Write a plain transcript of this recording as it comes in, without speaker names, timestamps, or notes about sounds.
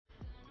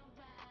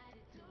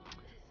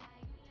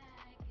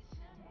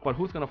But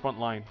who's gonna front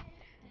line?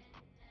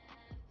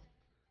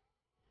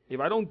 If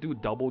I don't do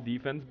double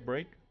defense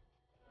break,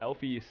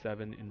 Elfie is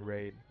 7 in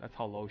raid. That's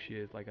how low she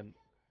is.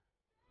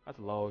 That's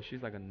low.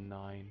 She's like a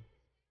 9.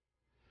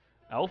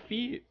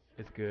 Elfie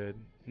is good.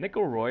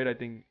 Nickel Royd, I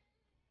think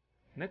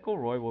Nickel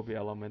Royd will be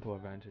elemental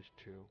advantage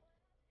too.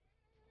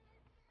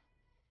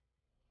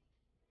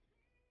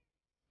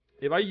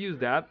 If I use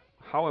that,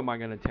 how am I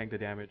gonna tank the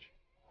damage?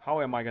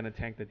 How am I gonna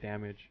tank the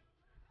damage?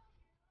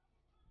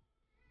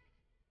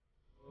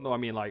 No, I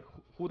mean like,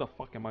 who the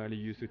fuck am I gonna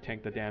use to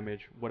tank the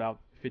damage without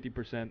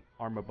 50%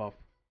 armor buff?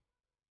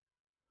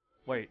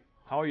 Wait,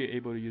 how are you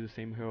able to use the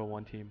same hero on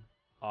one team?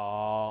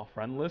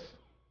 Friendless?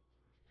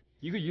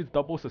 You could use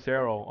double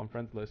Cicero on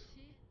friendless.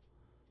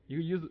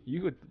 You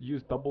could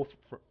use double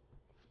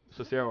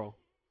Cicero.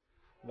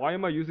 Why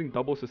am I using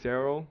double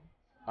Cicero?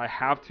 I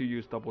have to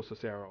use double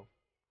Cicero.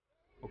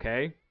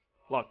 Okay?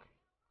 Look,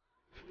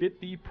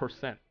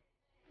 50%.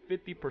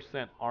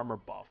 50% armor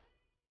buff.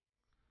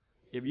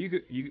 If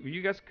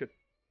you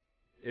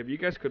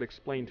guys could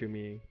explain to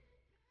me,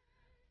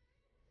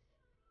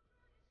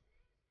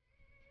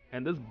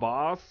 and this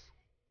boss,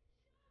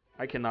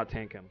 I cannot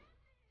tank him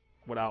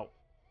without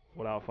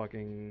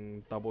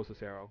fucking double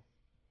Cicero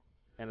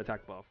and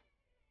attack buff.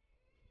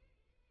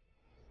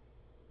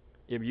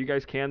 If you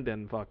guys can,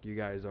 then fuck, you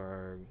guys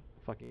are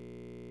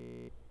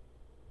fucking.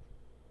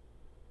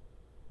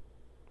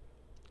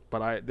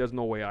 But there's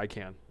no way I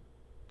can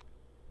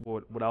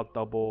without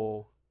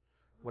double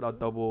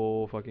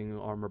fucking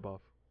armor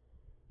buff.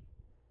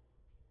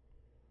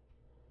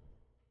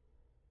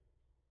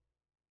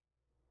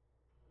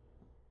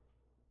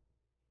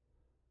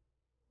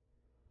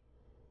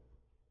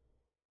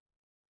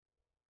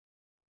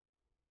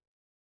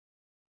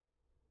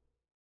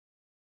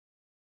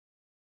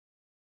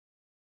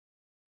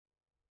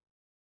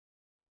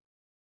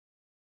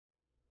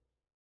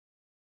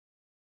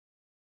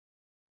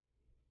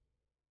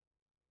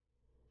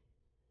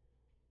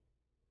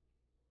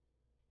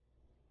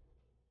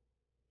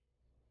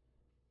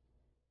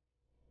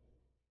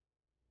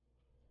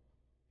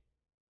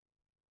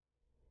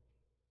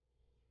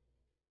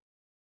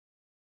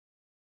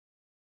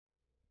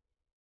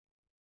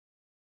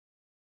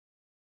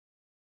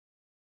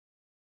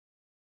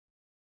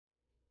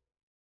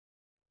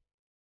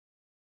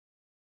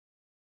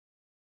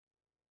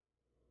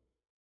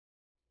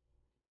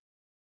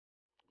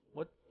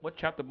 What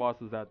chapter boss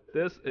is that?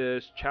 This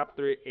is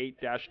chapter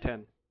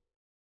 8-10.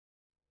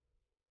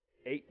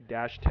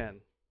 8-10.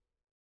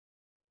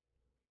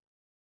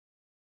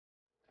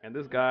 And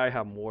this guy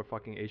have more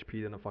fucking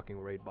HP than a fucking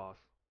raid boss.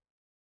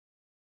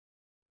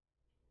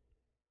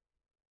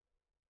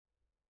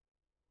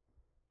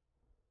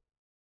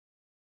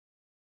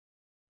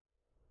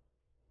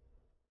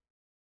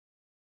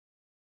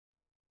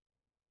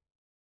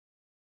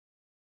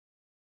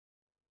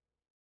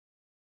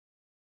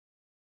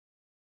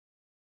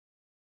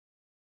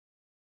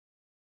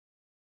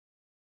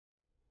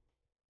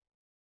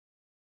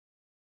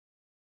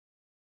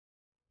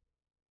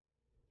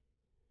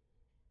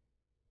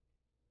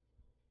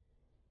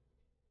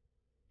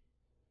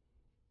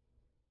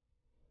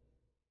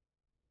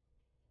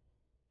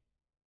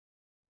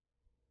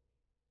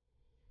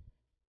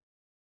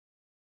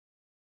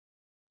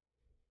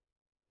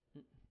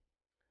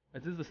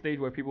 Is this the stage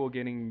where people are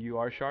getting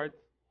UR shards?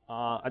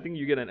 I think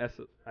you get an S.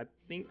 I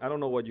don't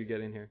know what you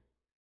get in here,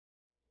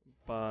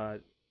 but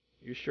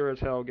you sure as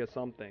hell get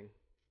something.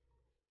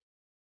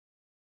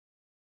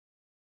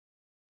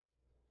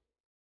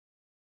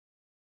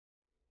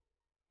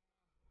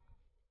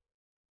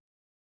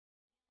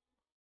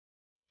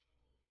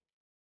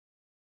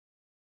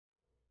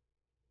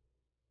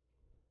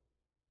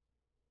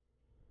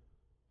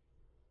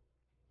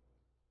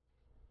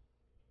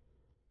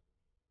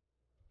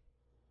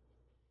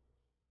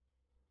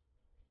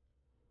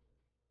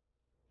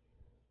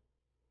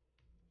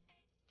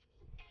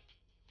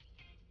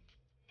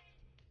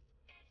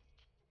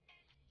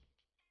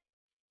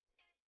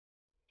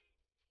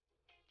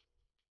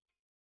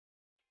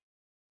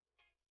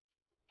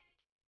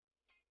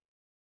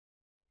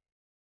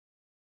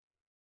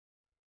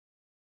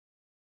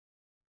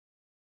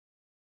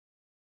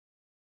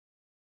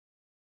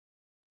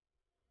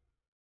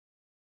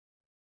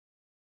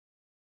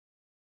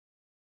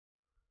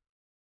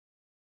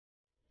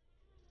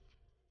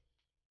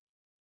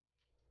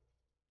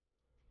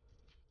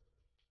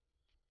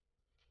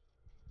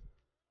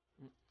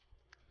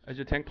 Is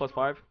your tank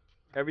 +5?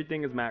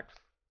 Everything is maxed.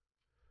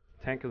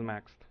 Tank is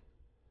maxed.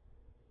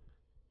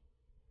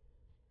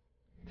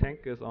 Tank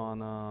is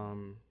on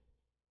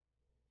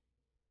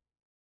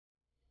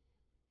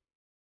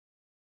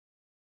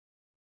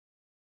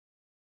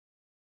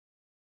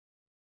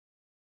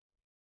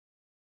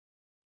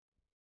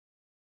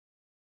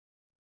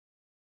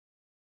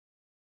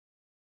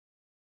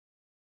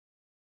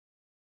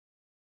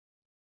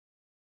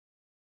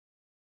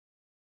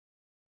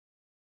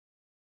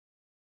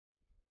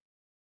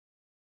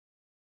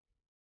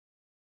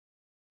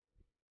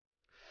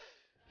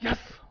Yes!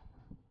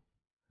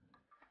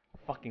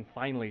 Fucking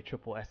finally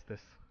triple S this.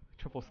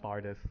 Triple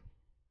star this.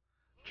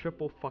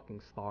 triple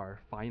fucking star.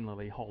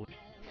 Finally, holy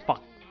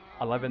fuck.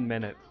 11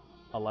 minutes.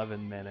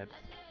 11 minutes.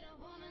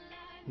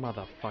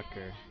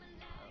 Motherfucker.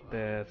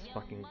 This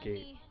fucking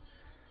gate.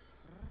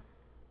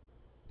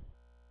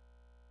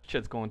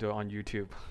 Shit's going to on YouTube.